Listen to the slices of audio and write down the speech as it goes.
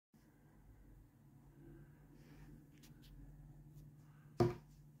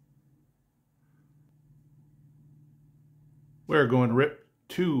We're going to rip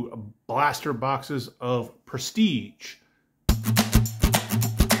 2 blaster boxes of Prestige.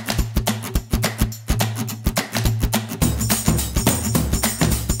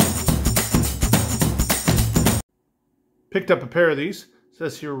 Picked up a pair of these. It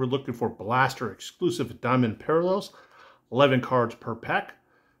says here we're looking for blaster exclusive diamond parallels. 11 cards per pack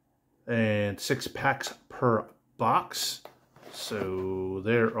and 6 packs per box. So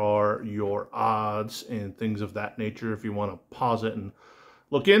there are your odds and things of that nature if you want to pause it and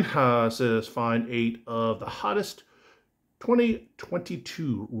look in. It says find 8 of the hottest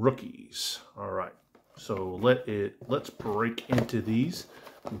 2022 rookies. All right, so let's break into these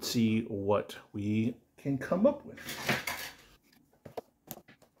and see what we can come up with.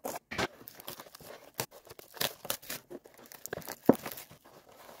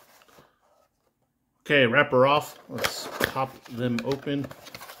 Okay, wrapper off. Let's pop them open,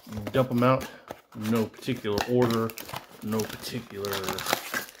 dump them out. No particular order, no particular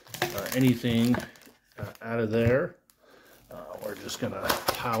anything out of there. We're just gonna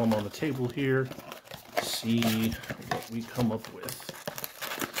pile them on the table here, see what we come up with.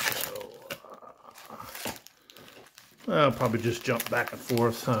 So, I'll probably just jump back and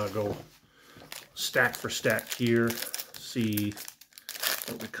forth, go stack for stack here, see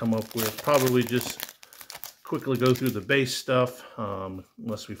what we come up with. Probably just quickly go through the base stuff,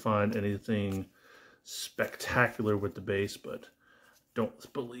 unless we find anything spectacular with the base, but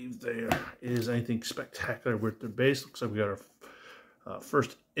don't believe there is anything spectacular with the base. Looks like we got our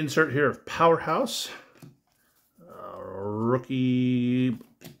first insert here of Powerhouse, rookie,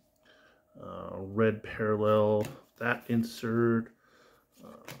 red parallel, that insert,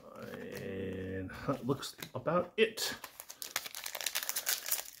 and that looks about it.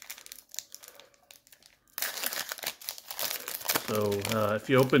 So if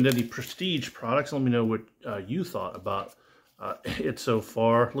you opened any Prestige products, let me know what you thought about it so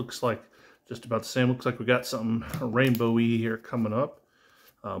far. Looks like just about the same. Looks like we got something rainbowy here coming up.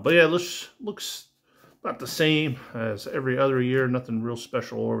 But yeah, looks about the same as every other year. Nothing real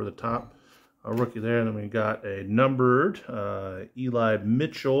special over the top. Rookie there. And then we got a numbered Eli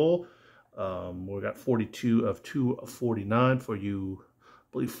Mitchell. We got 42 of 249 for you, I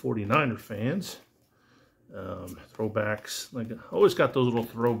believe, 49er fans. Throwbacks, like always got those little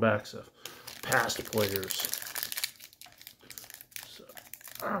throwbacks of past players. So,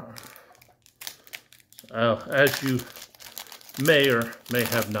 as you may or may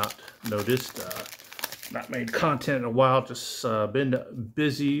have not noticed, not made content in a while, just been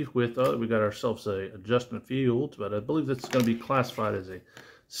busy with, we got ourselves a Justin Fields, but I believe that's going to be classified as a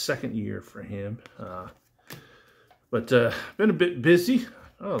second year for him. But been a bit busy.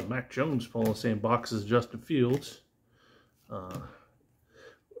 Oh, Mac Jones pulling the same box as Justin Fields.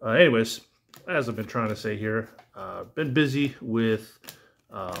 Anyways, as I've been trying to say here, been busy with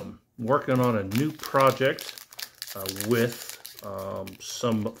working on a new project with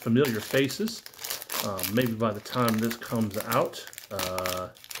some familiar faces. Maybe by the time this comes out,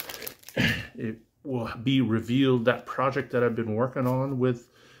 it will be revealed, that project that I've been working on with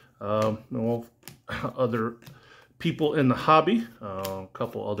other people in the hobby, a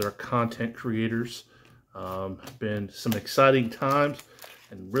couple other content creators. Been some exciting times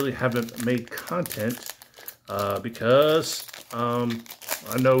and really haven't made content because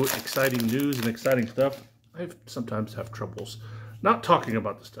I know exciting news and exciting stuff, I sometimes have troubles not talking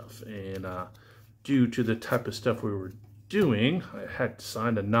about the stuff. And due to the type of stuff we were doing, I had to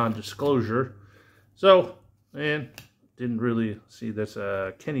sign a non-disclosure. So, and didn't really see this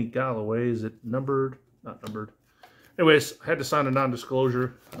Kenny Galloway. Is it numbered? Not numbered. Anyways, I had to sign a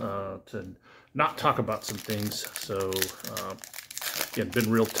non-disclosure to not talk about some things. So, again,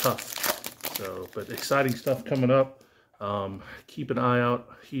 been real tough. So, but exciting stuff coming up. Keep an eye out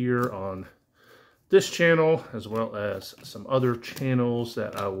here on this channel, as well as some other channels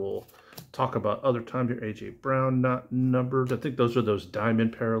that I will talk about other time here. AJ Brown, not numbered. I think those are those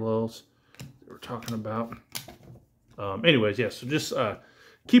diamond parallels that we're talking about. Anyways, yeah, so just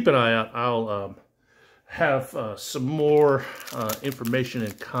keep an eye out. I'll have some more information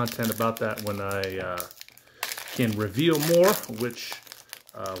and content about that when I can reveal more, which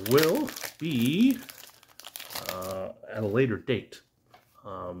will be at a later date,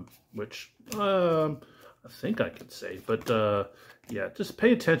 which I think I can say. But yeah, just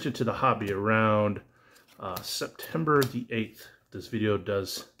pay attention to the hobby around September the 8th. This video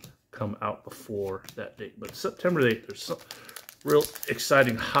does come out before that date, but September the 8th, there's some real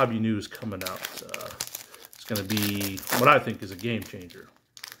exciting hobby news coming out. It's going to be what I think is a game changer.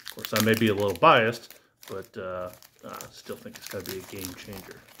 Of course, I may be a little biased, but I still think it's going to be a game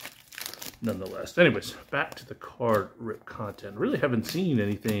changer. nonetheless. Anyways, back to the card rip content. Really haven't seen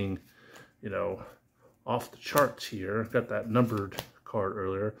anything, you know, off the charts here. Got that numbered card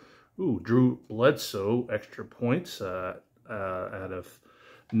earlier. Ooh, Drew Bledsoe, extra points out of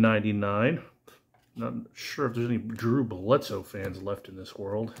 99. Not sure if there's any Drew Bledsoe fans left in this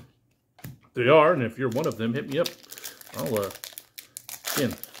world. If they are, and if you're one of them, hit me up. I'll,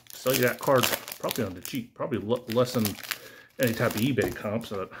 again, sell you that card probably on the cheap. Probably less than any type of eBay comp,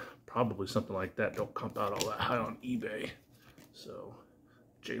 so probably something like that don't comp out all that high on eBay. So,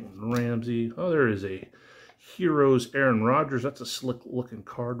 Jalen Ramsey. Oh, there is a Heroes Aaron Rodgers. That's a slick looking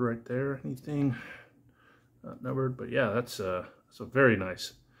card right there. Anything not numbered, but yeah, that's a very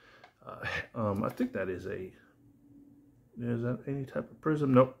nice. I think that is that any type of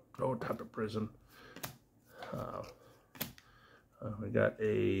prism? Nope, no type of prism. We got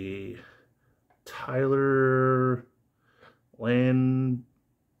a Tyler Landerberm,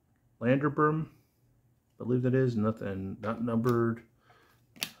 I believe that is. Nothing, not numbered.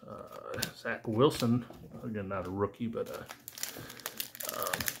 Zach Wilson, again, not a rookie, but a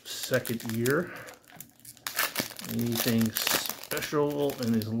second year. Anything special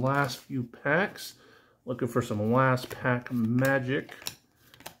in these last few packs? Looking for some last pack magic.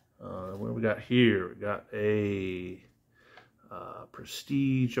 What do we got here? We got a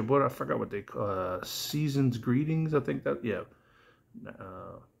Prestige. What I forgot what they call Season's Greetings. I think that, yeah.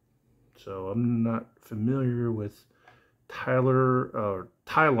 So I'm not familiar with Tylon.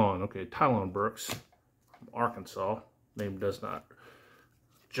 Okay, Tylon Brooks from Arkansas. Name does not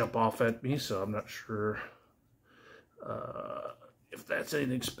jump off at me, so I'm not sure if that's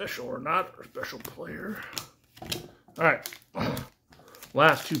anything special or not, or special player. All right,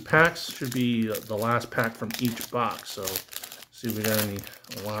 last two packs should be the last pack from each box. So see if we got any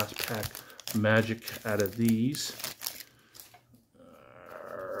last pack magic out of these.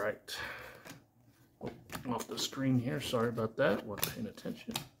 All right. Off the screen here, sorry about that, wasn't paying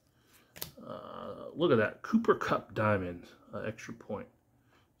attention. Look at that, Cooper Kupp Diamond, extra point.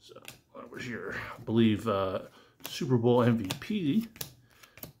 So that was your, I believe, Super Bowl MVP.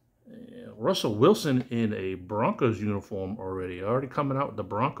 And Russell Wilson in a Broncos uniform already coming out with the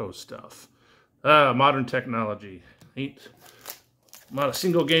Broncos stuff. Modern technology. Ain't not a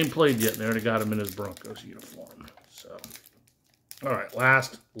single game played yet, and they already got him in his Broncos uniform. So. All right,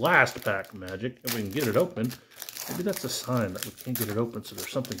 last pack magic. If we can get it open, maybe that's a sign that we can't get it open, so there's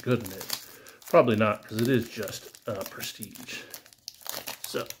something good in it. Probably not, because it is just Prestige.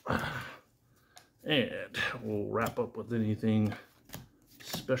 So, and we'll wrap up with anything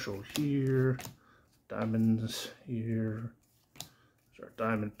special here. Diamonds here. There's our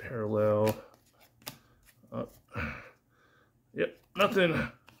diamond parallel. Yep, nothing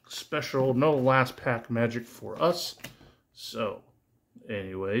special. No last pack magic for us. So,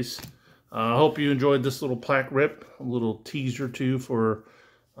 anyways, I hope you enjoyed this little plaque rip, a little teaser too for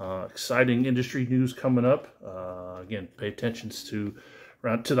exciting industry news coming up. Again, pay attention to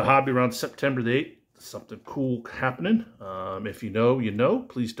the hobby around September the 8th. Something cool happening. If you know, you know.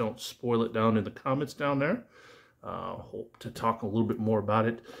 Please don't spoil it down in the comments down there. Hope to talk a little bit more about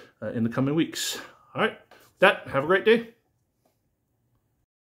it in the coming weeks. All right, with that, have a great day.